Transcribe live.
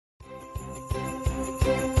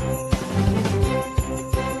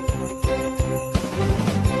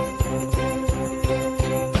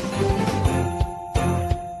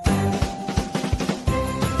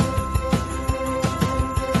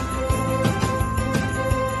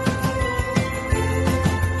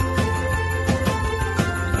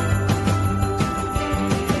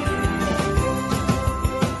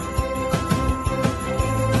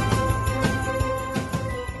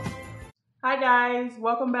guys,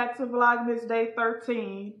 welcome back to Vlogmas Day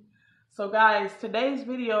 13. So guys, today's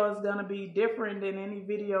video is going to be different than any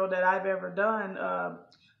video that I've ever done.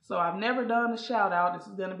 So I've never done a shout out. This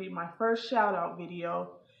is going to be my first shout out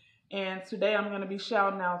video. And today I'm going to be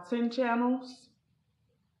shouting out 10 channels.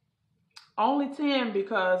 Only 10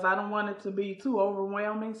 because I don't want it to be too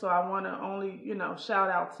overwhelming. So I want to only, shout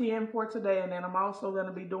out 10 for today. And then I'm also going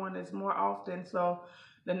to be doing this more often. So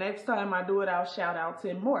the next time I do it, I'll shout out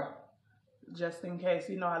 10 more. Just in case,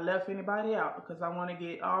 I left anybody out, because I want to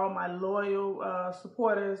get all my loyal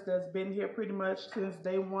supporters that's been here pretty much since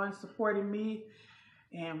day one, supporting me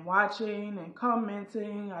and watching and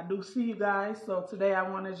commenting. I do see you guys. So today I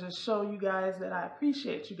want to just show you guys that I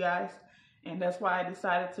appreciate you guys. And that's why I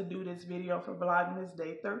decided to do this video for Vlogmas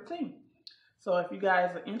Day 13. So if you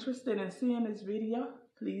guys are interested in seeing this video,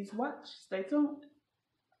 please watch. Stay tuned.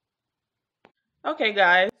 Okay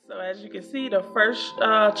guys, so as you can see, the first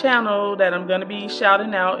channel that I'm going to be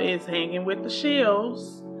shouting out is Hanging with the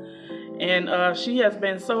Shields. And she has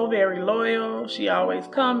been so very loyal. She always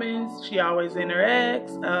comments, she always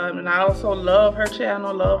interacts. And I also love her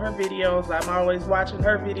channel, love her videos. I'm always watching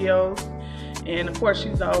her videos. And of course,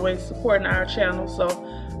 she's always supporting our channel. So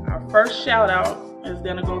our first shout out is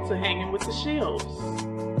going to go to Hanging with the Shields.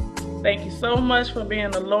 Thank you so much for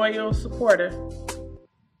being a loyal supporter.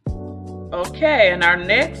 Okay, and our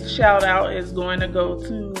next shout out is going to go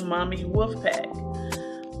to Mommy Wolfpack.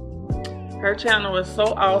 Her channel is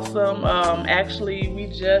so awesome. Actually, we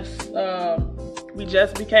just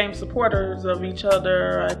became supporters of each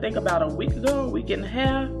other, I think about a week and a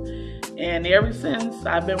half. And ever since,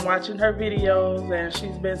 I've been watching her videos, and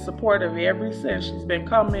she's been supportive ever since. She's been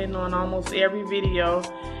commenting on almost every video.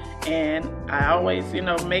 And I always,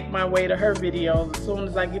 make my way to her videos. As soon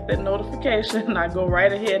as I get that notification, I go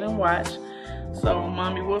right ahead and watch. So,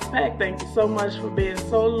 Mommy Wolfpack, thank you so much for being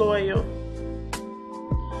so loyal.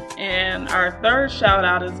 And our third shout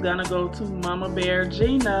out is gonna go to Mama Bear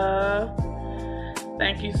Gina.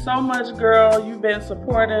 Thank you so much, girl. You've been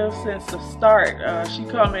supportive since the start. She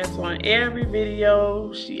comments on every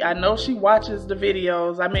video. I know she watches the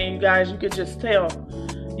videos. I mean, you guys, you could just tell.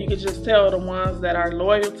 You can just tell the ones that are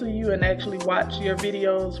loyal to you and actually watch your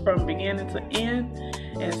videos from beginning to end.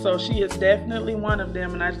 And so she is definitely one of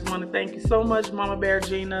them. And I just want to thank you so much, Mama Bear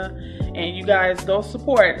Gina. And you guys go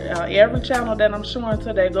support every channel that I'm showing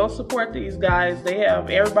today. Go support these guys. They have,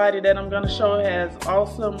 everybody that I'm going to show has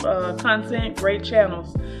awesome content, great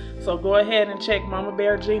channels. So go ahead and check Mama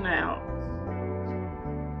Bear Gina out.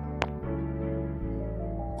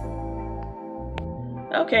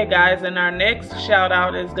 Okay guys, and our next shout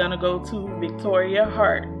out is gonna go to Victoria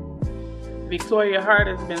Hart. Victoria Hart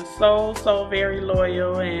has been so very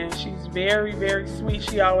loyal, and she's very sweet.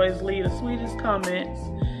 She always leaves the sweetest comments.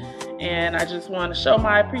 And I just want to show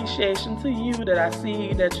my appreciation to you, that I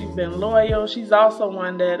see that you've been loyal. She's also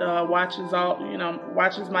one that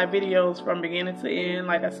watches my videos from beginning to end.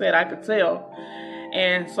 Like I said, I could tell.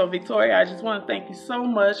 And so Victoria, I just want to thank you so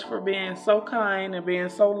much for being so kind and being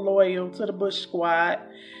so loyal to the Bush Squad.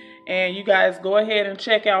 And you guys go ahead and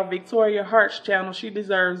check out Victoria Hart's channel. She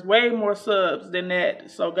deserves way more subs than that.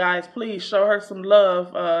 So guys, please show her some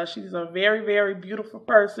love. She's a very beautiful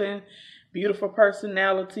person, beautiful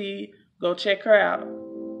personality. Go check her out.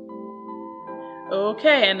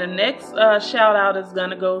 Okay, and the next shout out is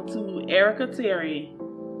going to go to Erica Terry.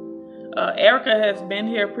 Erica has been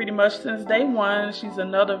here pretty much since day one. She's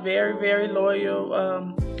another very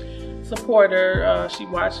loyal supporter. She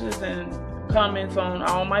watches and comments on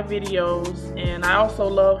all my videos, and I also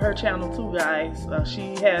love her channel too, guys.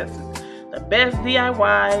 She has the best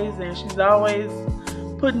DIYs, and she's always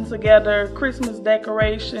putting together Christmas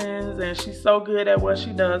decorations, and she's so good at what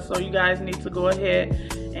she does. So you guys need to go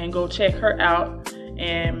ahead and go check her out,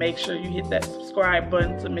 and make sure you hit that subscribe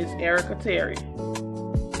button to Miss Erica Terry.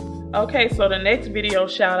 Okay, so the next video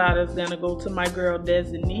shout out is gonna go to my girl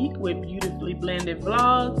Desinique with Beautifully Blended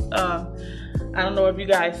Vlogs. I don't know if you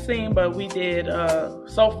guys seen, but we did,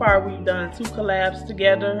 so far we've done 2 collabs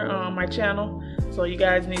together on my channel. So you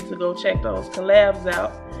guys need to go check those collabs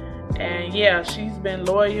out. And yeah, she's been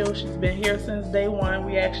loyal. She's been here since day one.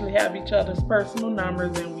 We actually have each other's personal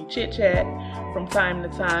numbers, and we chit chat from time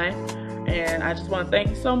to time. And I just want to thank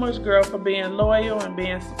you so much, girl, for being loyal and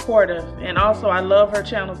being supportive. And also, I love her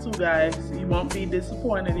channel too, guys. You won't be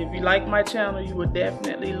disappointed. If you like my channel, you would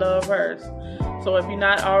definitely love hers. So if you're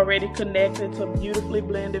not already connected to Beautifully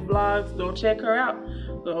Blended Vlogs, go check her out.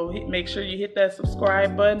 So make sure you hit that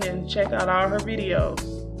subscribe button and check out all her videos.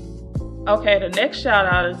 Okay, the next shout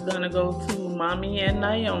out is going to go to Mommy and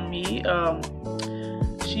Naomi.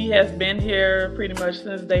 She has been here pretty much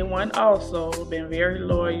since day one also, been very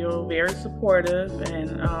loyal, very supportive,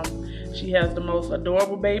 and she has the most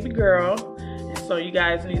adorable baby girl. And so you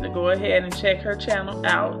guys need to go ahead and check her channel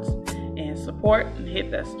out and support and hit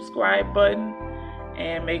that subscribe button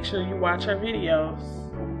and make sure you watch her videos.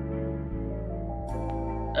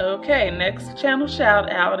 Okay, next channel shout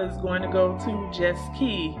out is going to go to Just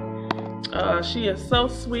Key. She is so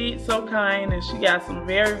sweet, so kind, and she got some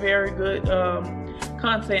very, very good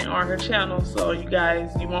content on her channel, so you guys,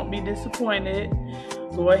 you won't be disappointed.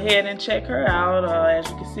 Go ahead and check her out. As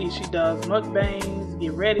you can see, she does mukbangs,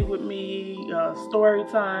 get ready with me, story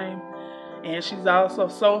time, and she's also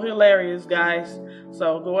so hilarious, guys.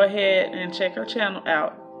 So go ahead and check her channel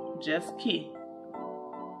out, Just Key.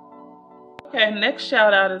 Okay, next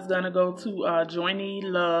shout out is gonna go to Joiny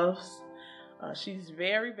Loves. She's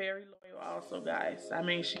very, very loyal also, guys. I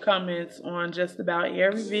mean, she comments on just about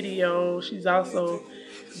every video. She's also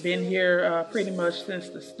been here pretty much since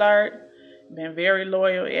the start. Been very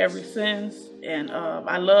loyal ever since, and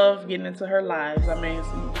I love getting into her lives. I mean,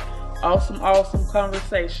 some awesome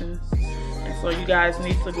conversations. And so you guys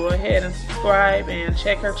need to go ahead and subscribe and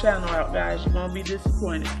check her channel out, guys. You won't be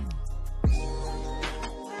disappointed.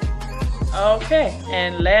 Okay,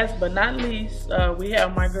 and last but not least, we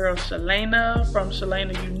have my girl Shalana from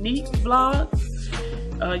Shalana Unique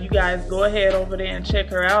Vlogs. You guys go ahead over there and check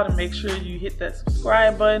her out and make sure you hit that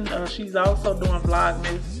subscribe button. She's also doing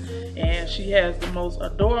Vlogmas, and she has the most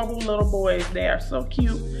adorable little boys. They are so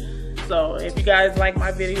cute. So if you guys like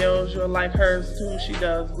my videos, you'll like hers too. She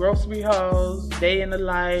does grocery hauls, day in the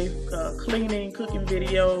life, cleaning, cooking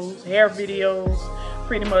videos, hair videos,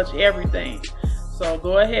 pretty much everything. So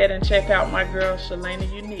go ahead and check out my girl Shalana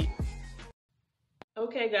Unique.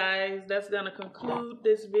 Okay guys, that's gonna conclude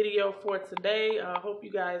this video for today. I hope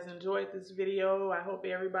you guys enjoyed this video. I hope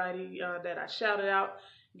everybody that I shouted out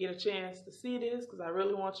get a chance to see this, because I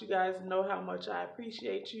really want you guys to know how much I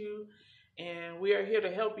appreciate you. And we are here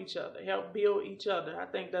to help each other, help build each other. I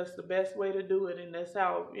think that's the best way to do it, and that's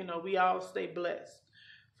how, you know, we all stay blessed,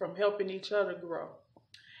 from helping each other grow.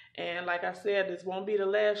 And like I said, this won't be the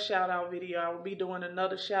last shout out video. I will be doing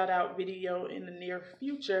another shout out video in the near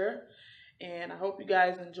future. And I hope you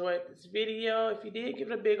guys enjoyed this video. If you did,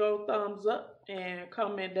 give it a big old thumbs up and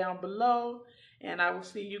comment down below. And I will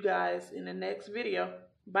see you guys in the next video.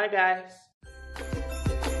 Bye guys.